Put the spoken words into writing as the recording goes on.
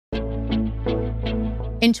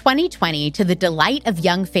In 2020, to the delight of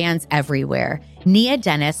young fans everywhere, Nia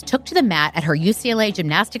Dennis took to the mat at her UCLA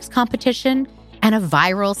gymnastics competition, and a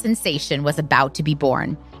viral sensation was about to be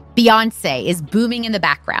born. Beyoncé is booming in the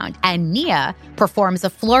background, and Nia performs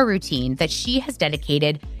a floor routine that she has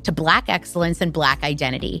dedicated to Black excellence and Black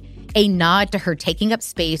identity, a nod to her taking up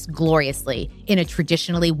space gloriously in a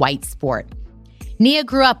traditionally white sport. Nia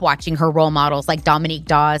grew up watching her role models like Dominique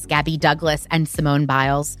Dawes, Gabby Douglas, and Simone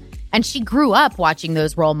Biles. And she grew up watching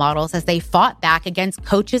those role models as they fought back against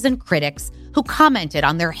coaches and critics who commented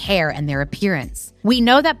on their hair and their appearance. We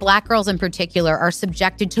know that Black girls in particular are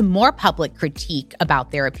subjected to more public critique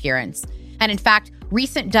about their appearance. And in fact,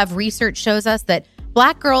 recent Dove research shows us that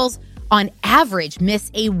Black girls, on average, miss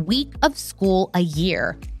a week of school a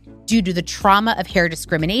year due to the trauma of hair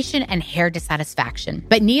discrimination and hair dissatisfaction.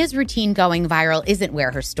 But Nia's routine going viral isn't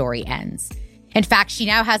where her story ends. In fact, she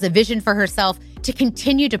now has a vision for herself to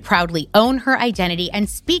continue to proudly own her identity and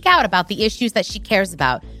speak out about the issues that she cares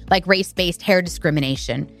about, like race-based hair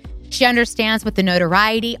discrimination. She understands with the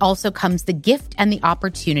notoriety also comes the gift and the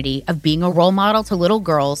opportunity of being a role model to little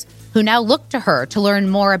girls who now look to her to learn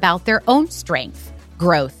more about their own strength,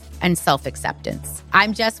 growth, and self-acceptance.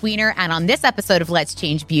 I'm Jess Weiner, and on this episode of Let's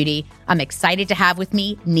Change Beauty, I'm excited to have with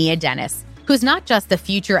me Nia Dennis, who's not just the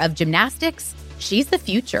future of gymnastics, she's the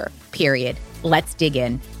future, period. Let's dig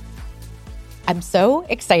in. I'm so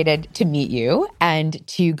excited to meet you and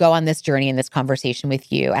to go on this journey and this conversation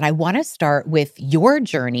with you. And I want to start with your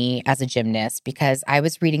journey as a gymnast, because I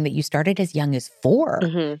was reading that you started as young as 4.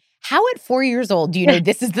 Mm-hmm. How at 4 years old do you know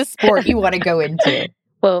this is the sport you want to go into?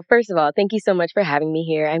 Well, first of all, thank you so much for having me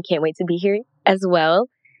here. I can't wait to be here as well.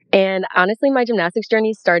 And honestly, my gymnastics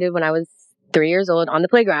journey started when I was 3 years old on the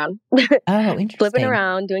playground. Oh, interesting. Flipping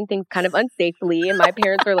around, doing things kind of unsafely. And my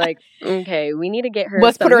parents were like, okay, we need to get her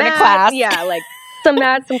Let's put her in a class. Yeah, like some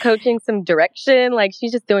math, some coaching, some direction. Like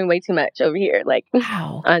she's just doing way too much over here, like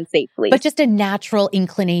unsafely. But just a natural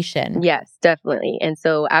inclination. Yes, definitely. And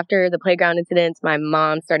so after the playground incidents, my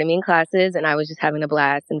mom started me in classes and I was just having a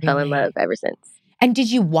blast and fell in love ever since. And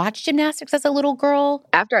did you watch gymnastics as a little girl?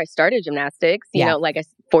 After I started gymnastics, you know, like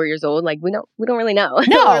 4 years old, like we don't really know.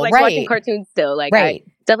 No, we're like watching cartoons still. Like I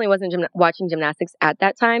definitely wasn't watching gymnastics at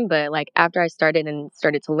that time, but like after I started and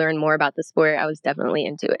started to learn more about the sport, I was definitely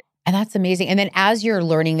into it. And that's amazing. And then as you're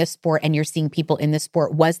learning the sport and you're seeing people in the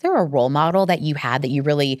sport, was there a role model that you had that you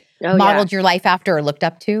really modeled your life after or looked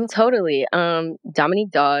up to? Totally.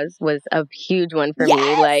 Dominique Dawes was a huge one for me.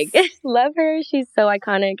 Like, love her. She's so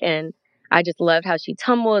iconic. And I just loved how she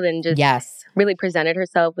tumbled and just really presented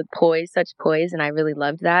herself with such poise. And I really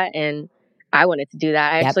loved that. And I wanted to do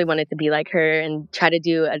that. I actually wanted to be like her and try to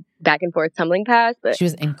do a back and forth tumbling pass. But she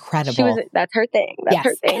was incredible. That's her thing. That's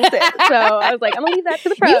her thing. So I was like, I'm going to leave that to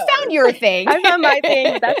the pros. You found your thing. I found my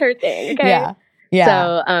thing. But that's her thing. Okay. Yeah.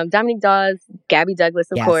 So Dominique Dawes, Gabby Douglas,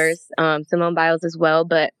 of course, Simone Biles as well.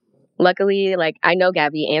 But luckily, like I know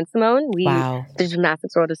Gabby and Simone. The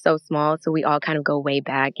gymnastics world is so small. So we all kind of go way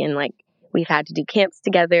back and like we've had to do camps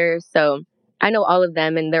together. So I know all of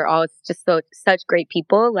them and they're all just such great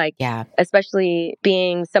people. Like, especially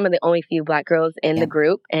being some of the only few Black girls in the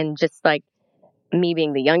group and just like me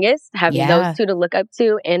being the youngest, having those two to look up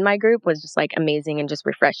to in my group was just like amazing and just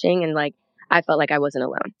refreshing. And like, I felt like I wasn't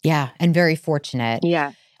alone. Yeah. And very fortunate.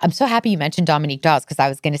 Yeah. I'm so happy you mentioned Dominique Dawes because I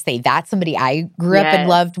was going to say that's somebody I grew up and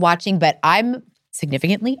loved watching, but I'm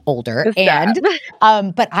significantly older. And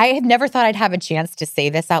but I had never thought I'd have a chance to say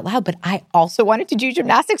this out loud, but I also wanted to do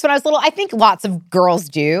gymnastics when I was little. I think lots of girls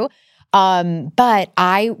do. But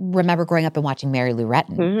I remember growing up and watching Mary Lou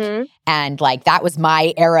Retton. Mm-hmm. And like that was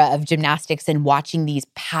my era of gymnastics and watching these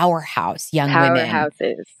powerhouse young women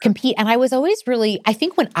compete. And I was always really, I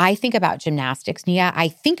think when I think about gymnastics, Nia, I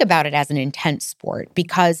think about it as an intense sport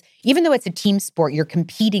because even though it's a team sport, you're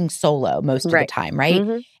competing solo most of the time, right?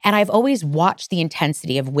 Mm-hmm. And I've always watched the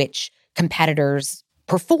intensity of which competitors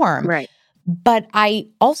perform. Right. But I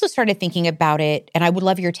also started thinking about it, and I would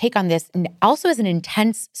love your take on this, and also as an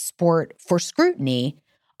intense sport for scrutiny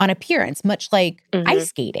on appearance, much like ice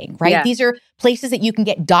skating, right? Yeah. These are places that you can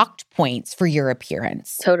get docked points for your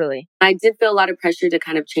appearance. Totally. I did feel a lot of pressure to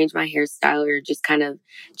kind of change my hairstyle or just kind of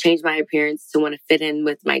change my appearance to want to fit in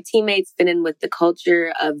with my teammates, fit in with the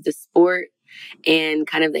culture of the sport and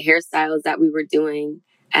kind of the hairstyles that we were doing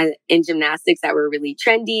in gymnastics that were really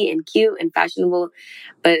trendy and cute and fashionable.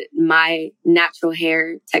 But my natural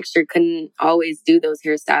hair texture couldn't always do those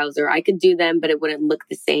hairstyles, or I could do them, but it wouldn't look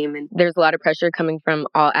the same. And there's a lot of pressure coming from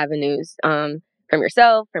all avenues, from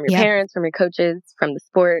yourself, from your parents, from your coaches, from the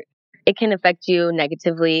sport. It can affect you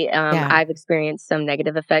negatively. I've experienced some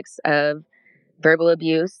negative effects of verbal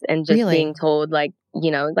abuse and just being told like,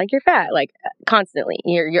 like you're fat, like constantly.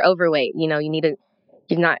 You're overweight. You're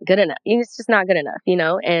not good enough. It's just not good enough,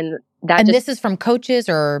 and this is from coaches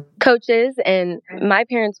or coaches. And my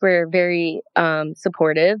parents were very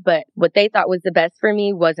supportive, but what they thought was the best for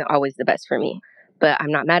me wasn't always the best for me. But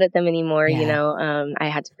I'm not mad at them anymore. I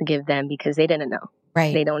had to forgive them because they didn't know.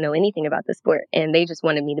 Right. They don't know anything about the sport, and they just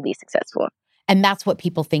wanted me to be successful. And that's what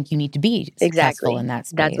people think you need to be successful in that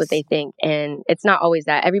space. That's what they think. And it's not always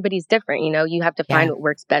that. Everybody's different. You have to find what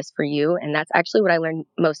works best for you. And that's actually what I learned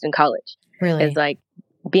most in college. Really? Is like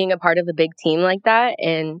being a part of a big team like that.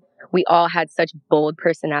 And we all had such bold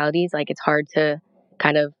personalities. Like it's hard to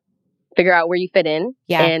kind of figure out where you fit in.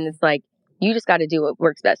 Yeah. And it's like, you just got to do what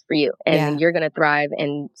works best for you. And you're going to thrive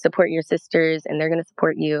and support your sisters, and they're going to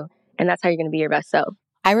support you. And that's how you're going to be your best self.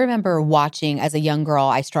 I remember watching as a young girl,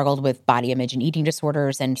 I struggled with body image and eating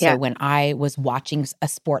disorders. And so when I was watching a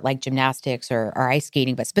sport like gymnastics or ice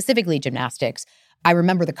skating, but specifically gymnastics, I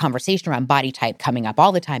remember the conversation around body type coming up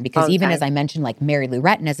all the time because as I mentioned, like Mary Lou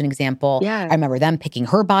Retton as an example, I remember them picking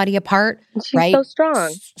her body apart. She's so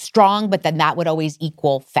strong. Strong, but then that would always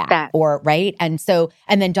equal fat. Or right. And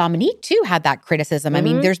then Dominique too had that criticism. I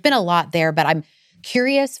mean, there's been a lot there, but I'm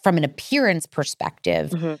curious from an appearance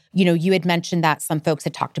perspective. You had mentioned that some folks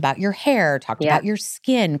had talked about your hair, talked about your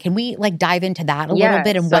skin. Can we dive into that a little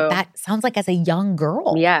bit and what that sounds like as a young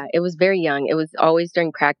girl? Yeah, it was very young. It was always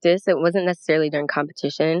during practice. It wasn't necessarily during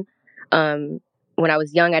competition. When I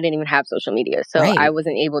was young, I didn't even have social media. So I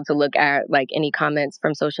wasn't able to look at any comments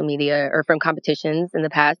from social media or from competitions in the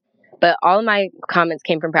past. But all of my comments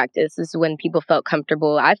came from practice. This is when people felt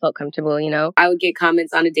comfortable. I felt comfortable, I would get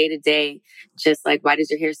comments on a day-to-day, just like, why does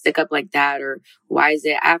your hair stick up like that? Or why is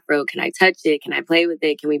it afro? Can I touch it? Can I play with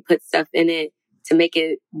it? Can we put stuff in it to make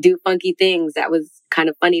it do funky things? That was kind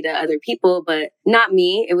of funny to other people, but not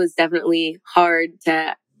me. It was definitely hard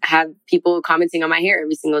to have people commenting on my hair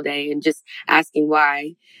every single day and just asking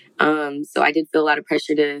why. So I did feel a lot of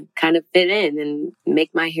pressure to kind of fit in and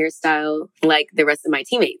make my hairstyle like the rest of my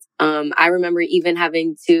teammates. I remember even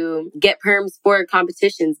having to get perms for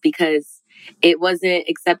competitions because it wasn't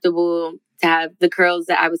acceptable to have the curls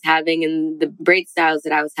that I was having and the braid styles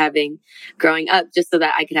that I was having growing up, just so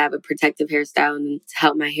that I could have a protective hairstyle and to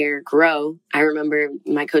help my hair grow. I remember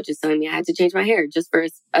my coaches telling me I had to change my hair just for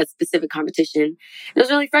a specific competition. It was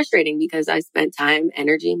really frustrating because I spent time,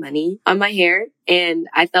 energy, money on my hair, and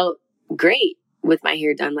I felt great with my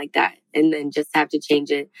hair done like that. And then just have to change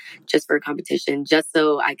it just for a competition, just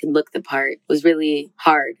so I could look the part, was really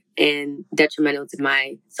hard and detrimental to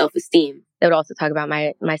my self-esteem. They would also talk about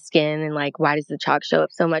my skin and why does the chalk show up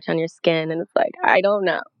so much on your skin? And it's I don't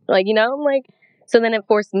know. So then it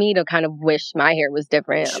forced me to kind of wish my hair was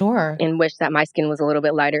different. Sure. And wish that my skin was a little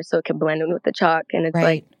bit lighter so it could blend in with the chalk. And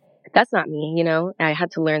it's that's not me, I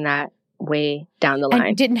had to learn that way down the line.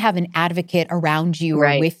 And didn't have an advocate around you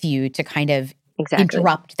or with you to kind of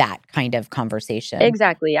interrupt that kind of conversation.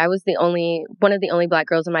 Exactly. I was one of the only Black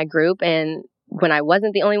girls in my group. And when I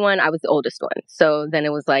wasn't the only one, I was the oldest one. So then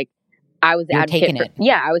it was I was the advocate for,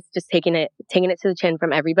 I was just taking it to the chin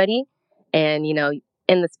from everybody. And,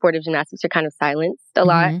 in the sport of gymnastics, you're kind of silenced a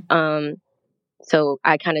lot. So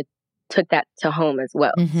I kind of took that to home as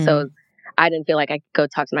well. So I didn't feel like I could go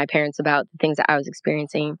talk to my parents about the things that I was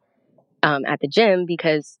experiencing at the gym,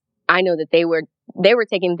 because I know that they were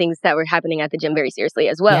taking things that were happening at the gym very seriously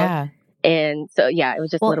as well. Yeah. And so, it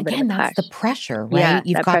was just a little bit of a clash. That's the pressure, right? Yeah,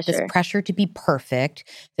 you've got this pressure to be perfect,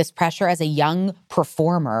 this pressure as a young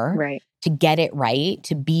performer to get it right,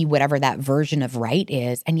 to be whatever that version of right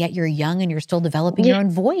is. And yet you're young and you're still developing your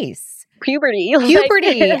own voice. Puberty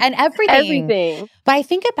and everything. But I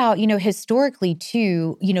think about, historically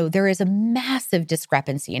too, there is a massive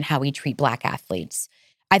discrepancy in how we treat Black athletes.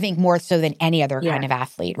 I think more so than any other kind of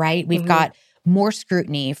athlete, right? We've got more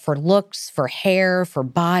scrutiny for looks, for hair, for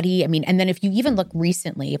body. I mean, and then if you even look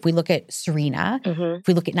recently, if we look at Serena, if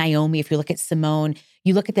we look at Naomi, if you look at Simone,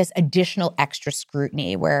 you look at this additional extra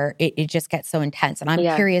scrutiny where it just gets so intense. And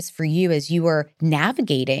I'm curious for you, as you were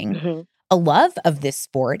navigating a love of this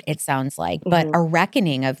sport, it sounds like, but a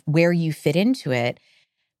reckoning of where you fit into it,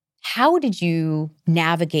 how did you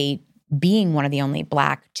navigate being one of the only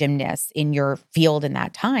Black gymnasts in your field in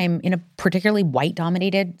that time in a particularly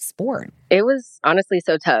white-dominated sport? It was honestly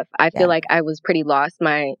so tough. I feel like I was pretty lost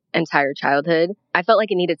my entire childhood. I felt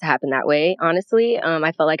like it needed to happen that way, honestly.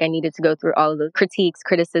 I felt like I needed to go through all of the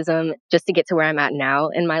criticism, just to get to where I'm at now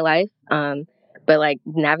in my life. But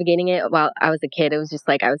navigating it while I was a kid, it was just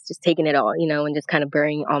I was just taking it all, and just kind of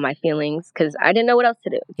burying all my feelings because I didn't know what else to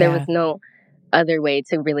do. There was no other way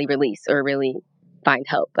to really release or really find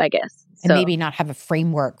help, I guess. And maybe not have a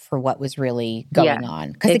framework for what was really going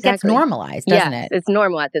on. Because it gets normalized, doesn't it? It's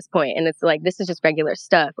normal at this point. And it's like, this is just regular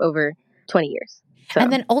stuff over 20 years. So.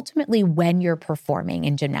 And then ultimately, when you're performing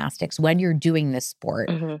in gymnastics, when you're doing this sport,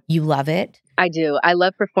 you love it? I do. I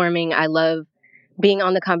love performing. I love being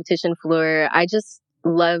on the competition floor. I just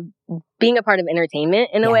love being a part of entertainment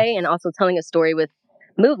in a way, and also telling a story with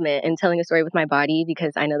movement and telling a story with my body,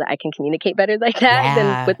 because I know that I can communicate better like that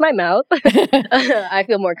than with my mouth. I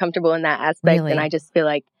feel more comfortable in that aspect. And I just feel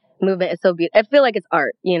like movement is so beautiful. I feel like it's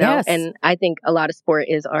art, you know? Yes. And I think a lot of sport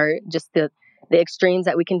is art. Just the extremes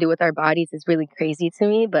that we can do with our bodies is really crazy to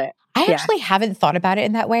me. But I actually haven't thought about it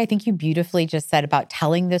in that way. I think you beautifully just said about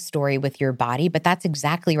telling the story with your body, but that's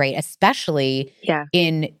exactly right, especially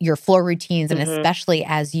in your floor routines and especially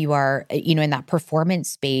as you are, you know, in that performance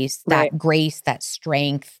space, that grace, that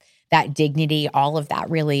strength, that dignity, all of that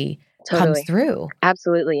really comes through.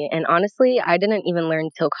 Absolutely. And honestly, I didn't even learn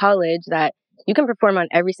till college that you can perform on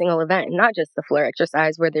every single event, not just the floor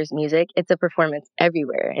exercise where there's music. It's a performance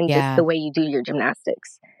everywhere. And just the way you do your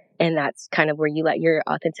gymnastics. And that's kind of where you let your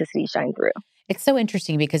authenticity shine through. It's so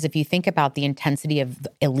interesting because if you think about the intensity of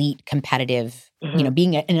elite competitive, you know,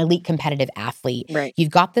 being an elite competitive athlete,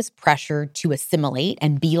 you've got this pressure to assimilate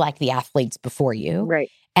and be like the athletes before you.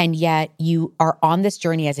 Right. And yet you are on this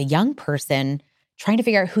journey as a young person trying to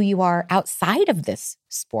figure out who you are outside of this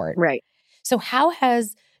sport. Right. So how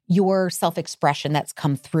has your self-expression that's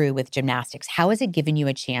come through with gymnastics, how has it given you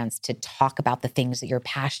a chance to talk about the things that you're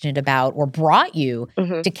passionate about or brought you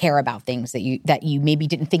to care about things that you maybe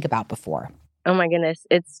didn't think about before? Oh my goodness.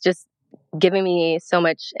 It's just giving me so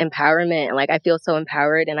much empowerment. Like I feel so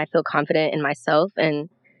empowered and I feel confident in myself and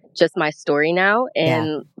just my story now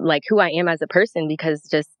and like who I am as a person, because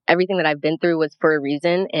just everything that I've been through was for a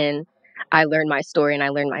reason. And I learned my story and I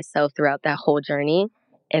learned myself throughout that whole journey.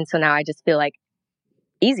 And so now I just feel like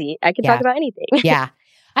easy. I can talk about anything.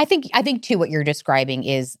 I think too, what you're describing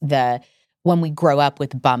is when we grow up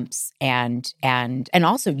with bumps and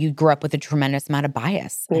also you grew up with a tremendous amount of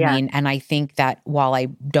bias. I mean, and I think that while I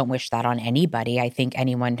don't wish that on anybody, I think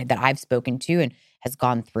anyone that I've spoken to and has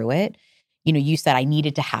gone through it, you know, you said I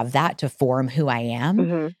needed to have that to form who I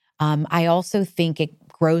am. I also think it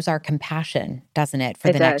grows our compassion, doesn't it,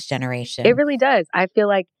 for the next generation? It really does. I feel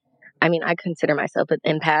like, I mean, I consider myself an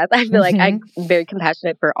empath. I feel like I'm very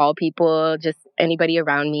compassionate for all people, just anybody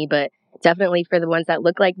around me, but definitely for the ones that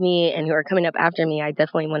look like me and who are coming up after me, I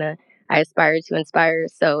definitely I aspire to inspire.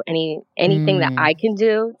 So anything that I can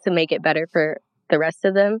do to make it better for the rest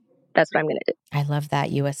of them, that's what I'm going to do. I love that.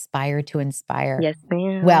 You aspire to inspire. Yes,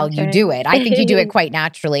 ma'am. Well, you do it. I think you do it quite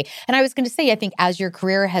naturally. And I was going to say, I think as your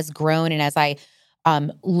career has grown and as I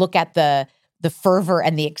look at the fervor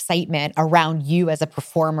and the excitement around you as a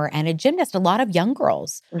performer and a gymnast, a lot of young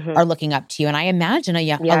girls are looking up to you. And I imagine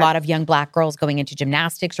a lot of young Black girls going into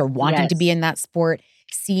gymnastics or wanting to be in that sport,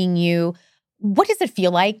 seeing you. What does it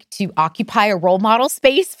feel like to occupy a role model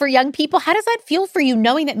space for young people? How does that feel for you,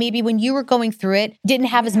 knowing that maybe when you were going through it, didn't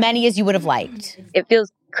have as many as you would have liked? It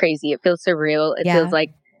feels crazy. It feels surreal. It feels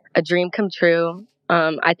like a dream come true.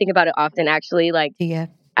 I think about it often, actually. Like,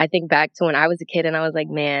 I think back to when I was a kid and I was like,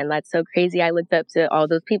 man, that's so crazy. I looked up to all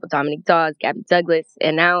those people, Dominique Dawes, Gabby Douglas,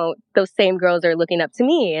 and now those same girls are looking up to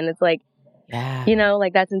me. And it's like, you know,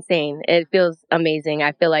 like that's insane. It feels amazing.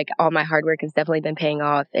 I feel like all my hard work has definitely been paying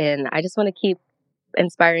off and I just want to keep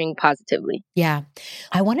inspiring positively. Yeah.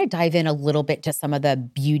 I want to dive in a little bit to some of the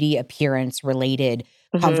beauty appearance related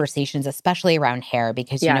conversations, especially around hair,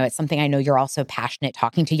 because, you know, it's something I know you're also passionate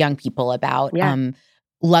talking to young people about,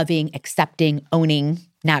 loving, accepting, owning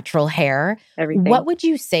natural hair. Everything. What would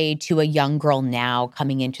you say to a young girl now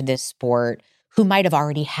coming into this sport who might have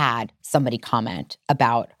already had somebody comment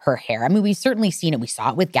about her hair? I mean, we've certainly seen it. We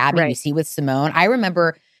saw it with Gabby. We see it with Simone. I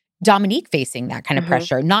remember Dominique facing that kind of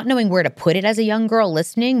pressure, not knowing where to put it as a young girl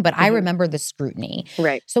listening, but I remember the scrutiny.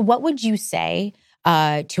 Right. So what would you say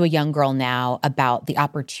to a young girl now about the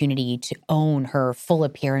opportunity to own her full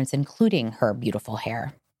appearance, including her beautiful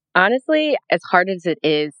hair? Honestly, as hard as it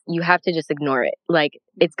is, you have to just ignore it. Like,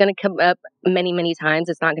 it's going to come up many, many times.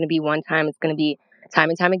 It's not going to be one time. It's going to be time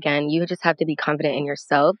and time again. You just have to be confident in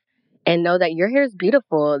yourself and know that your hair is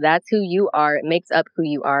beautiful. That's who you are. It makes up who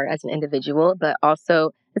you are as an individual, but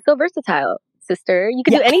also it's so versatile. Sister, you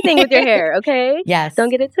can do anything with your hair, okay? Yes. Don't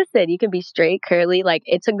get it twisted. You can be straight, curly. Like,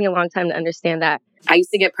 it took me a long time to understand that. I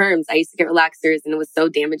used to get perms. I used to get relaxers, and it was so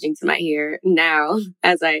damaging to my hair. Now,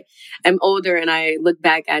 as I am older and I look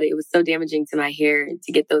back at it, it was so damaging to my hair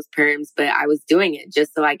to get those perms, but I was doing it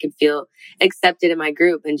just so I could feel accepted in my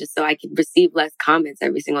group and just so I could receive less comments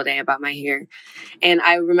every single day about my hair. And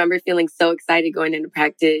I remember feeling so excited going into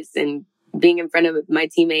practice and being in front of my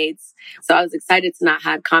teammates. So I was excited to not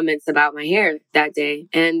have comments about my hair that day.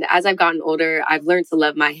 And as I've gotten older, I've learned to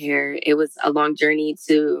love my hair. It was a long journey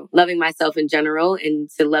to loving myself in general and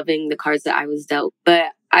to loving the cards that I was dealt. But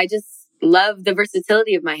I just love the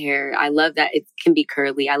versatility of my hair. I love that it can be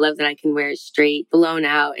curly. I love that I can wear it straight, blown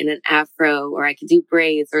out in an afro, or I can do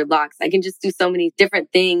braids or locks. I can just do so many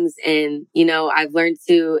different things. And, you know, I've learned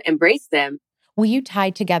to embrace them. Will you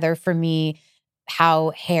tie together for me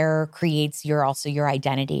how hair creates your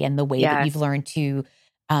identity and the way that you've learned to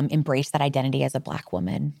embrace that identity as a Black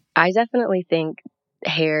woman? I definitely think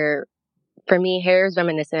hair, for me, hair is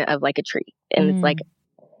reminiscent of like a tree. And it's like,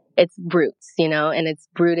 it's roots, you know, and it's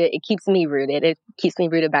rooted. It keeps me rooted. It keeps me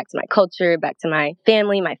rooted back to my culture, back to my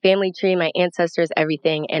family tree, my ancestors,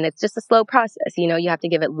 everything. And it's just a slow process. You know, you have to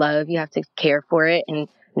give it love. You have to care for it and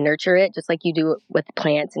nurture it just like you do with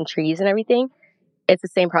plants and trees and everything. It's the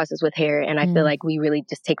same process with hair. And I feel like we really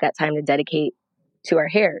just take that time to dedicate to our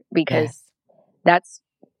hair because that's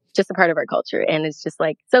just a part of our culture. And it's just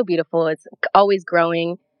like so beautiful. It's always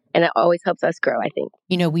growing. And it always helps us grow, I think.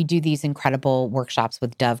 You know, we do these incredible workshops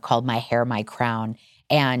with Dove called My Hair, My Crown.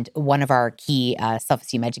 And one of our key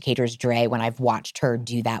self-esteem educators, Dre, when I've watched her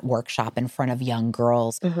do that workshop in front of young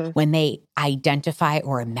girls, when they identify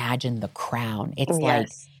or imagine the crown, it's like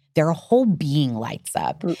their whole being lights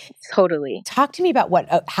up. Totally. Talk to me about what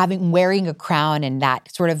wearing a crown and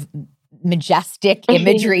that sort of majestic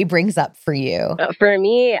imagery brings up for you. For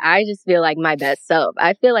me, I just feel like my best self.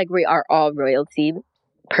 I feel like we are all royalty.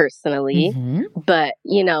 Personally, but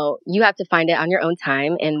you know, you have to find it on your own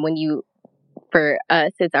time. And for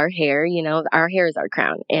us, it's our hair, you know, our hair is our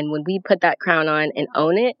crown. And when we put that crown on and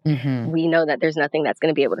own it, we know that there's nothing that's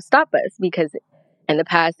going to be able to stop us, because in the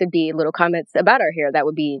past, there'd be little comments about our hair that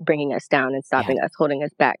would be bringing us down and stopping us, holding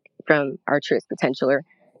us back from our truest potential, or,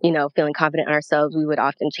 you know, feeling confident in ourselves. We would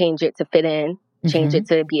often change it to fit in, change it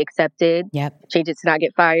to be accepted, change it to not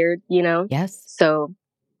get fired, you know? Yes. So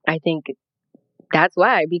I think that's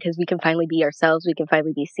why, because we can finally be ourselves. We can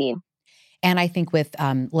finally be seen. And I think with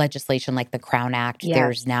legislation like the Crown Act,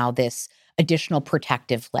 there's now this additional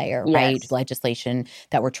protective layer, right? Legislation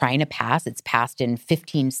that we're trying to pass. It's passed in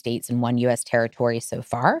 15 states and 1 U.S. territory so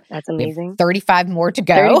far. That's amazing. 35 more to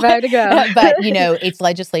go. 35 to go. But, you know, it's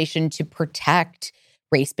legislation to protect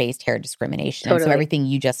race-based hair discrimination. Totally. And so everything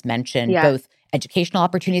you just mentioned, both educational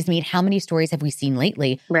opportunities. I mean, how many stories have we seen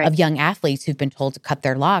lately of young athletes who've been told to cut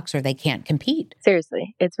their locks or they can't compete?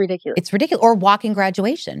 Seriously, it's ridiculous. It's ridiculous. Or walking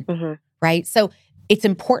graduation, right? So it's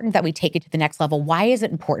important that we take it to the next level. Why is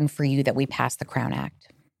it important for you that we pass the Crown Act?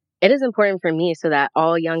 It is important for me so that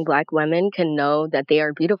all young Black women can know that they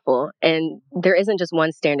are beautiful. And there isn't just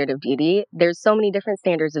one standard of beauty. There's so many different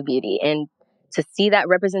standards of beauty. And to see that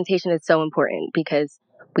representation is so important, because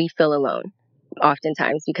we feel alone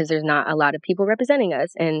oftentimes because there's not a lot of people representing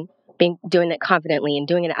us, and doing it confidently and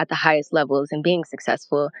doing it at the highest levels and being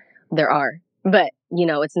successful. There are, but you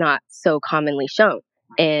know, it's not so commonly shown,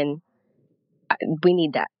 and we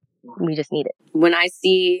need that. We just need it. When I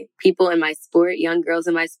see people in my sport, young girls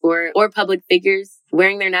in my sport, or public figures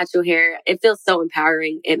wearing their natural hair, it feels so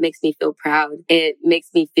empowering. It makes me feel proud. It makes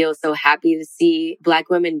me feel so happy to see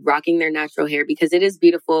Black women rocking their natural hair, because it is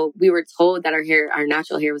beautiful. We were told that our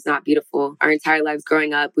natural hair was not beautiful our entire lives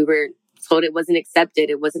growing up. We were told it wasn't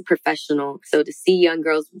accepted. It wasn't professional. So to see young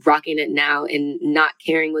girls rocking it now and not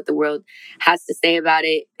caring what the world has to say about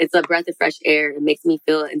it, it's a breath of fresh air. It makes me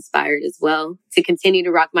feel inspired as well to continue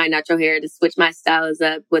to rock my natural hair, to switch my styles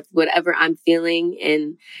up with whatever I'm feeling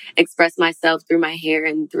and express myself through my hair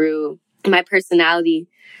and through my personality.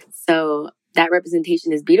 So that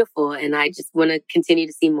representation is beautiful, and I just want to continue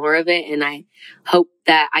to see more of it. And I hope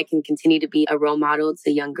that I can continue to be a role model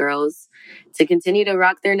to young girls to continue to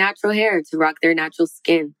rock their natural hair, to rock their natural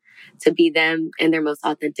skin, to be them in their most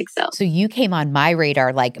authentic self. So you came on my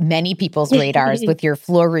radar, like many people's radars, with your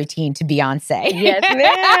floor routine to Beyonce. Yes,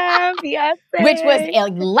 ma'am. Beyonce. Which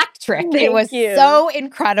was electric. It was so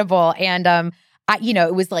incredible. And,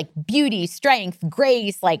 it was like beauty, strength,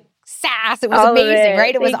 grace, like sass. It was all amazing,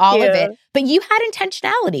 right? It was all of it. But you had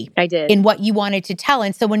intentionality. I did. In what you wanted to tell.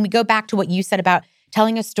 And so when we go back to what you said about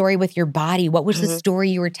telling a story with your body, what was the story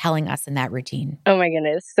you were telling us in that routine? Oh my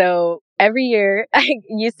goodness. So every year I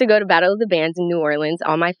used to go to Battle of the Bands in New Orleans.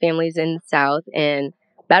 All my family's in the South, and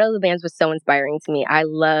Battle of the Bands was so inspiring to me. I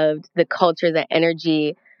loved the culture, the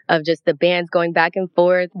energy of just the bands going back and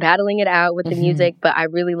forth, battling it out with the music. But I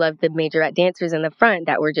really loved the majorette dancers in the front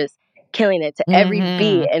that were just killing it to every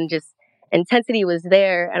beat, and just intensity was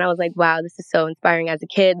there. And I was like, wow, this is so inspiring. As a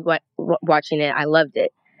kid, watching it, I loved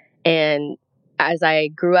it. And as I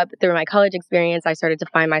grew up through my college experience, I started to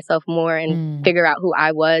find myself more and figure out who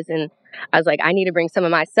I was and I was like, I need to bring some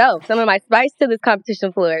of myself, some of my spice to this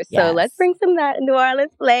competition floor. So let's bring some of that New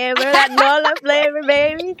Orleans flavor, that NOLA flavor,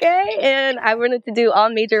 baby. Okay. And I wanted to do all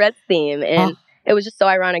majorettes theme. And it was just so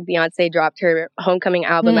ironic. Beyonce dropped her homecoming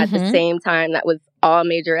album at the same time. That was all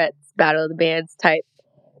majorettes, Battle of the Bands type.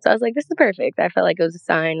 So I was like, this is perfect. I felt like it was a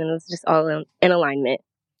sign and it was just all in alignment.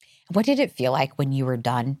 What did it feel like when you were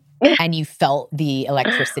done and you felt the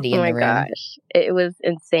electricity in the room? Oh my gosh. It was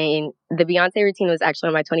insane. The Beyonce routine was actually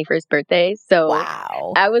on my 21st birthday. So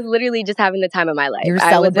I was literally just having the time of my life. You were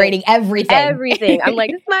celebrating everything. Everything. I'm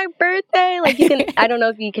like, it's my birthday. Like I don't know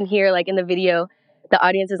if you can hear like in the video, the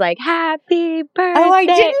audience is like, happy birthday. Oh, I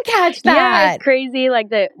didn't catch that. Yeah, it's crazy. Like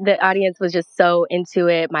the audience was just so into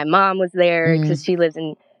it. My mom was there because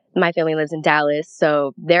my family lives in Dallas,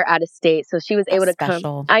 so they're out of state. So she was able to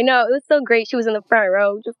come. I know. It was so great. She was in the front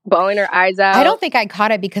row, just bawling her eyes out. I don't think I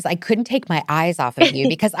caught it because I couldn't take my eyes off of you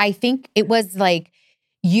because I think it was like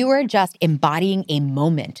you were just embodying a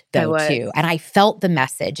moment, though, too. And I felt the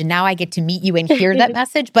message. And now I get to meet you and hear that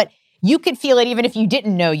message. But you could feel it even if you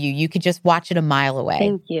didn't know you. You could just watch it a mile away.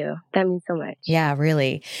 Thank you. That means so much. Yeah,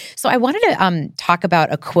 really. So I wanted to talk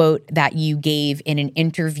about a quote that you gave in an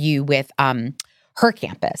interview with Her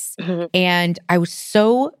Campus. And I was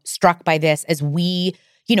so struck by this as we,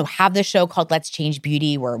 have the show called Let's Change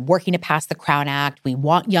Beauty. We're working to pass the Crown Act. We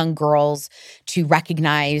want young girls to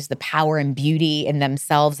recognize the power and beauty in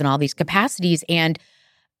themselves in all these capacities. And,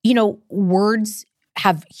 words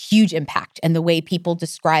have huge impact. And the way people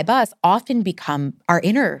describe us often become our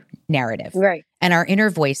inner narrative and our inner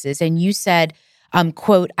voices. And you said,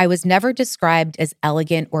 quote, I was never described as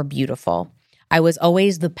elegant or beautiful. I was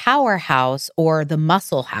always the powerhouse or the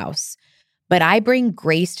muscle house, but I bring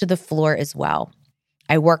grace to the floor as well.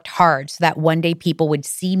 I worked hard so that one day people would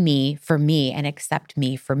see me for me and accept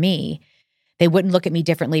me for me. They wouldn't look at me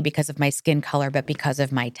differently because of my skin color, but because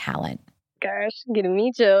of my talent. Gosh, getting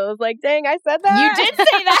me chills. Like, dang, I said that. You did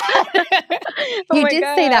say that. You did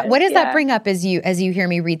say that. What does that bring up as you hear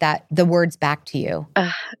me read the words back to you?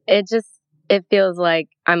 It feels like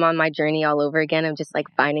I'm on my journey all over again. I'm just like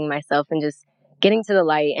finding myself and just getting to the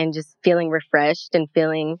light and just feeling refreshed and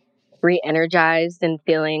feeling re-energized and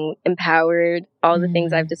feeling empowered. All the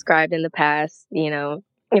things I've described in the past,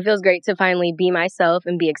 it feels great to finally be myself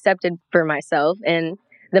and be accepted for myself. And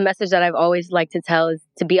the message that I've always liked to tell is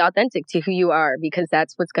to be authentic to who you are, because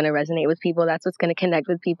that's what's going to resonate with people. That's what's going to connect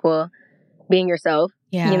with people. Being yourself.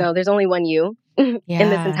 Yeah. There's only one you in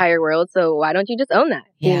this entire world. So why don't you just own that?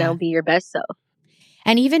 Be your best self.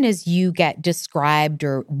 And even as you get described,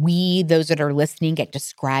 or those that are listening, get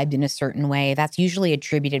described in a certain way, that's usually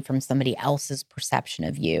attributed from somebody else's perception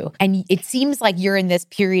of you. And it seems like you're in this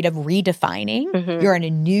period of redefining. You're in a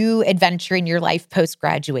new adventure in your life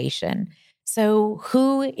post-graduation. So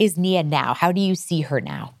who is Nia now? How do you see her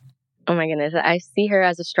now? Oh my goodness. I see her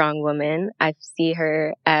as a strong woman. I see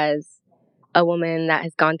her as a woman that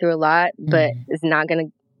has gone through a lot, but is not going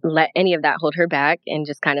to let any of that hold her back and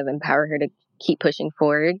just kind of empower her to keep pushing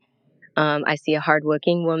forward. I see a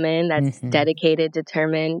hardworking woman that's dedicated,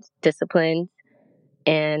 determined, disciplined,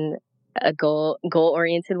 and a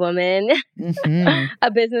goal-oriented woman,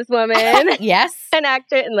 a businesswoman, yes, an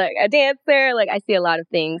actor, and like a dancer. Like I see a lot of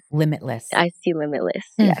things. Limitless. I see limitless.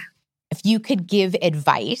 Yeah. If you could give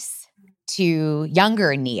advice to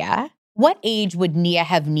younger Nia, what age would Nia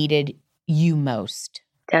have needed you most?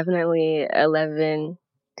 Definitely 11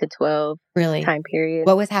 to 12 time period.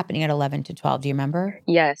 What was happening at 11 to 12? Do you remember?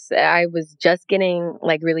 Yes. I was just getting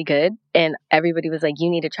like really good, and everybody was like, you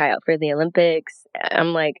need to try out for the Olympics.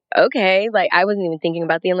 I'm like, okay. Like I wasn't even thinking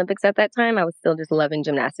about the Olympics at that time. I was still just loving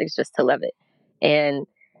gymnastics just to love it. And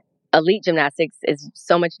elite gymnastics is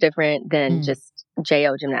so much different than just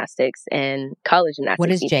JO gymnastics and college gymnastics. What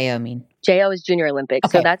does JO mean? JO is Junior Olympics.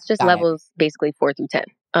 Okay, so that's just levels basically 4 through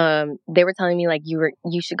 10. They were telling me like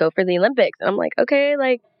you should go for the Olympics. And I'm like, okay,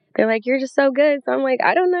 like they're like, you're just so good. So I'm like,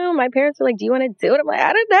 I don't know. My parents were like, do you want to do it? I'm like,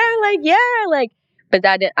 I don't know. Like, yeah, like, but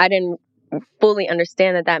I didn't fully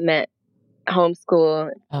understand that meant homeschool,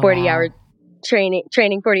 40-hour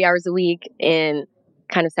training 40 hours a week, and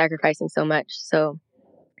kind of sacrificing so much. So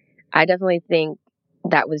I definitely think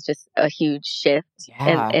that was just a huge shift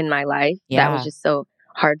in my life. Yeah. That was just so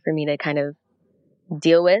hard for me to kind of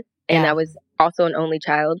deal with. And I was also an only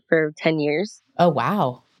child for 10 years. Oh,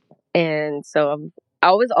 wow. And so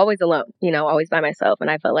I was always alone, always by myself. And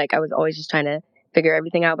I felt like I was always just trying to figure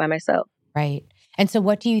everything out by myself. Right. And so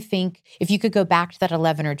what do you think, if you could go back to that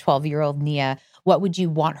 11 or 12-year-old Nia, what would you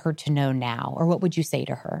want her to know now? Or what would you say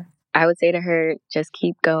to her? I would say to her, just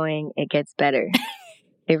keep going. It gets better.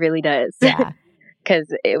 It really does. Yeah.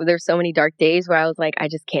 because there's so many dark days where I was like, I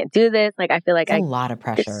just can't do this. Like, I feel like a lot of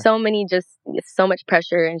pressure. There's so much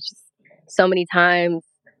pressure, and just so many times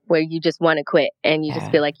where you just want to quit and you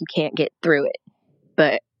just feel like you can't get through it.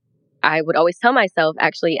 But I would always tell myself,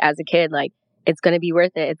 actually, as a kid, like, it's going to be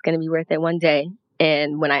worth it. It's going to be worth it one day.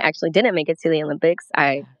 And when I actually didn't make it to the Olympics,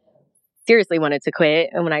 I seriously wanted to quit.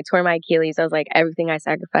 And when I tore my Achilles, I was like, everything I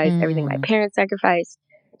sacrificed, everything my parents sacrificed,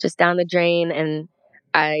 just down the drain. And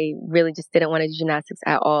I really just didn't want to do gymnastics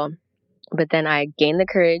at all. But then I gained the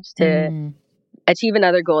courage to achieve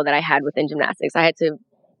another goal that I had within gymnastics. I had to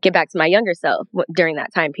get back to my younger self during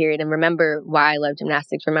that time period and remember why I love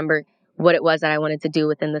gymnastics, remember what it was that I wanted to do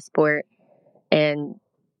within the sport, and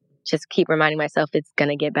just keep reminding myself it's going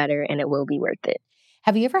to get better and it will be worth it.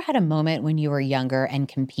 Have you ever had a moment when you were younger and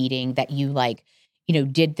competing that you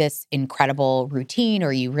did this incredible routine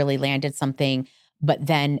or you really landed something, but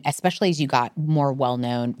then especially as you got more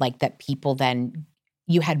well-known, like that people then,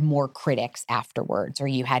 you had more critics afterwards, or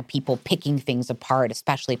you had people picking things apart,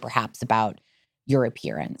 especially perhaps about your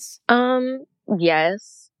appearance?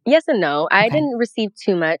 Yes and no. I didn't receive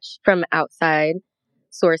too much from outside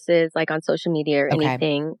sources, like on social media or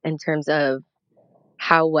anything, in terms of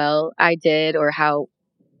how well I did or how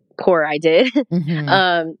poor I did.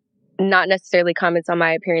 Not necessarily comments on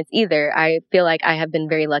my appearance either. I feel like I have been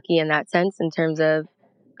very lucky in that sense in terms of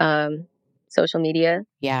social media.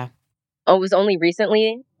 Yeah. It was only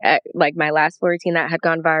recently, like my last floor routine that had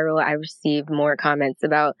gone viral, I received more comments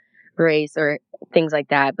about race or things like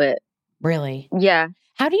that. But really? Yeah.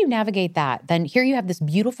 How do you navigate that? Then here you have this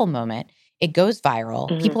beautiful moment. It goes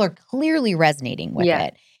viral. People are clearly resonating with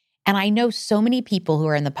it. And I know so many people who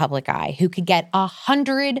are in the public eye who could get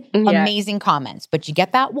 100 amazing comments, but you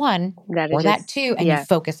get that one that two, and you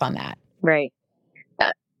focus on that. Right.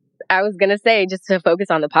 I was going to say, just to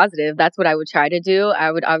focus on the positive, that's what I would try to do.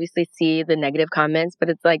 I would obviously see the negative comments, but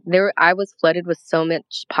it's like I was flooded with so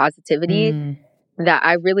much positivity that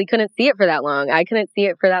I really couldn't see it for that long.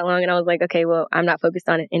 And I was like, okay, well, I'm not focused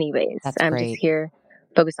on it anyways. I'm just here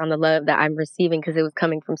focused on the love that I'm receiving because it was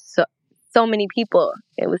coming from so many people.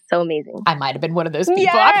 It was so amazing. I might have been one of those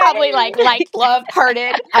people. I probably liked, loved, heard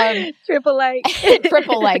it. Triple like.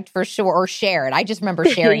 Triple liked for sure, or shared. I just remember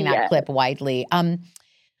sharing that clip widely.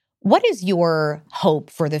 What is your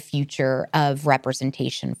hope for the future of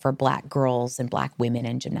representation for Black girls and Black women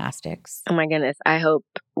in gymnastics? Oh my goodness. I hope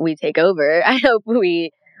we take over. I hope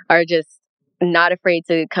we are just not afraid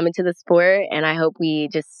to come into the sport, and I hope we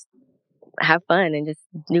just have fun and just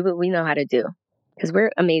do what we know how to do. Because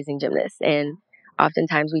we're amazing gymnasts, and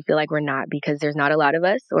oftentimes we feel like we're not because there's not a lot of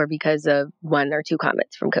us or because of one or two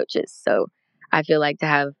comments from coaches. So I feel like to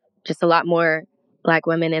have just a lot more Black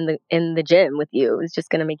women in the gym with you is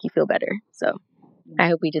just going to make you feel better. So I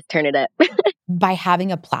hope we just turn it up. By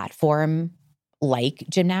having a platform like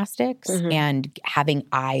gymnastics and having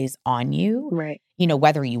eyes on you, right?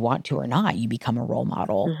 Whether you want to or not, you become a role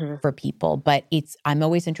model for people. But I'm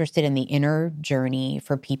always interested in the inner journey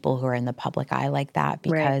for people who are in the public eye like that,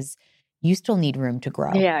 because you still need room to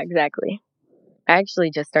grow. Yeah, exactly. I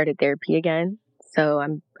actually just started therapy again. So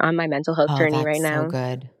I'm on my mental health journey right now. So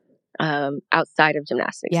good. Outside of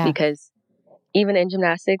gymnastics, because even in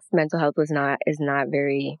gymnastics, mental health is not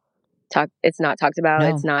very it's not talked about.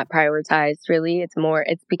 No. It's not prioritized really.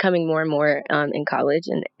 It's becoming more and more in college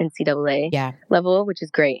and NCAA level, which is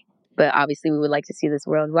great. But obviously we would like to see this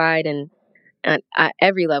worldwide and at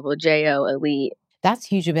every level, JO, elite. That's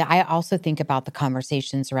huge. But I also think about the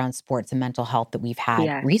conversations around sports and mental health that we've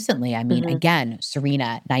had recently. I mean, again,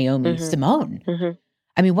 Serena, Naomi, Simone.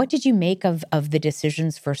 I mean, what did you make of the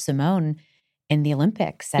decisions for Simone in the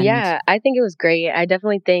Olympics? I think it was great. I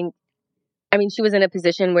definitely think, she was in a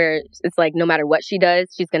position where it's like no matter what she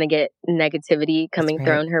does, she's going to get negativity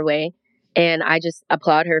thrown her way. And I just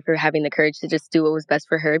applaud her for having the courage to just do what was best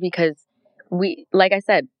for her, because like I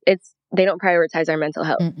said, they don't prioritize our mental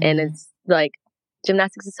health. And it's like,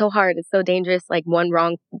 gymnastics is so hard. It's so dangerous. Like one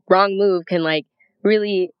wrong move can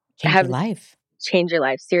really change your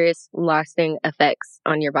life, serious lasting effects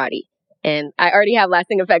on your body. And I already have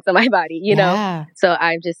lasting effects on my body, you know? So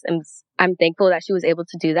I'm thankful that she was able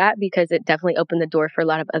to do that, because it definitely opened the door for a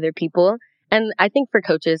lot of other people. And I think for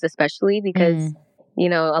coaches, especially, because,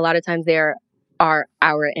 a lot of times they are our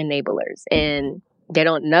enablers and they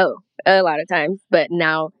don't know a lot of times. But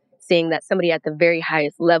now seeing that somebody at the very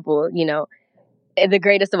highest level, the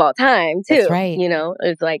greatest of all time too,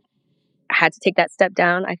 it's like, I had to take that step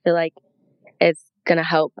down. I feel like it's going to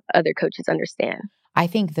help other coaches understand. I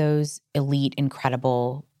think those elite,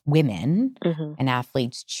 incredible women and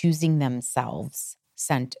athletes choosing themselves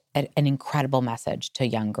sent an incredible message to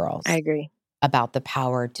young girls. I agree. about the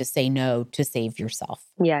power to say no to save yourself.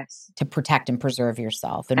 Yes. To protect and preserve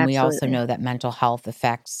yourself. And Absolutely. We also know that mental health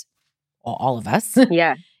affects all of us.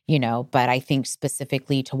 Yeah. But I think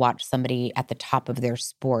specifically to watch somebody at the top of their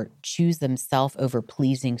sport choose themselves over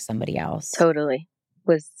pleasing somebody else. Totally.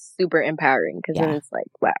 Was super empowering because then it's like,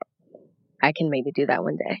 wow, I can maybe do that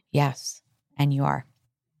one day. Yes. And you are.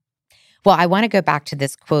 Well, I want to go back to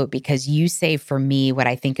this quote because you say for me what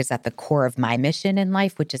I think is at the core of my mission in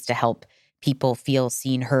life, which is to help people feel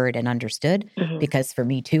seen, heard, and understood. Mm-hmm. Because for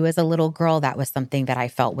me too, as a little girl, that was something that I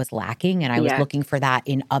felt was lacking. And I was looking for that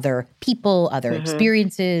in other people, other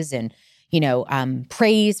experiences, and,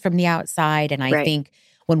 praise from the outside. And I think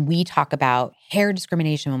when we talk about hair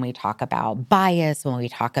discrimination, when we talk about bias, when we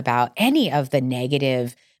talk about any of the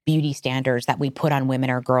negative beauty standards that we put on women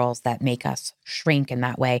or girls that make us shrink in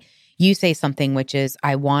that way, you say something which is,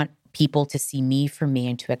 I want people to see me for me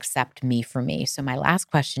and to accept me for me. So my last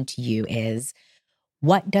question to you is,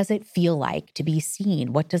 what does it feel like to be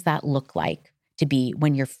seen? What does that look like to be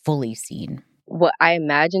when you're fully seen? What I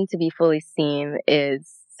imagine to be fully seen is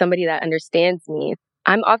somebody that understands me.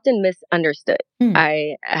 I'm often misunderstood.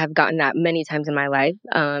 I have gotten that many times in my life.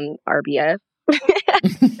 RBF.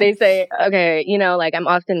 They say, okay, I'm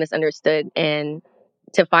often misunderstood, and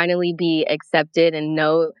to finally be accepted and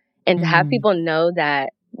know, and to have people know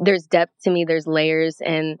that there's depth to me, there's layers,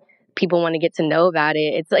 and people want to get to know about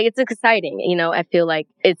it. It's exciting. I feel like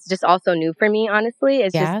it's just also new for me, honestly.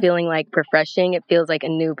 It's just feeling like refreshing. It feels like a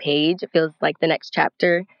new page. It feels like the next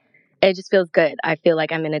chapter. It just feels good. I feel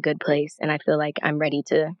like I'm in a good place, and I feel like I'm ready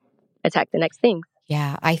to attack the next thing.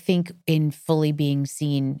 Yeah, I think in fully being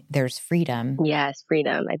seen, there's freedom. Yes,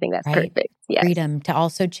 freedom. I think that's perfect. Yes. Freedom to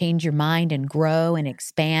also change your mind and grow and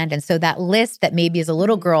expand. And so that list that maybe as a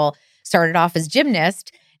little girl started off as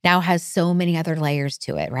gymnast now has so many other layers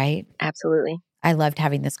to it, right? Absolutely. I loved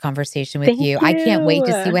having this conversation with you. I can't wait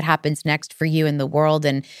to see what happens next for you in the world.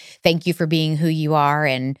 And thank you for being who you are.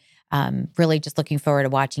 And really just looking forward to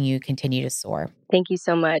watching you continue to soar. Thank you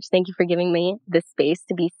so much. Thank you for giving me the space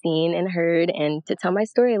to be seen and heard and to tell my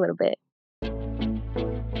story a little bit.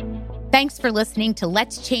 Thanks for listening to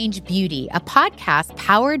Let's Change Beauty, a podcast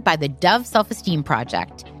powered by the Dove Self-Esteem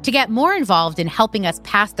Project. To get more involved in helping us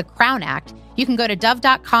pass the Crown Act, you can go to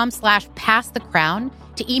dove.com/passthecrown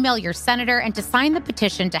to email your senator and to sign the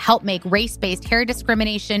petition to help make race-based hair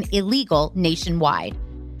discrimination illegal nationwide.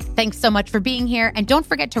 Thanks so much for being here. And don't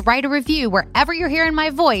forget to write a review wherever you're hearing my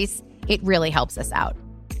voice. It really helps us out.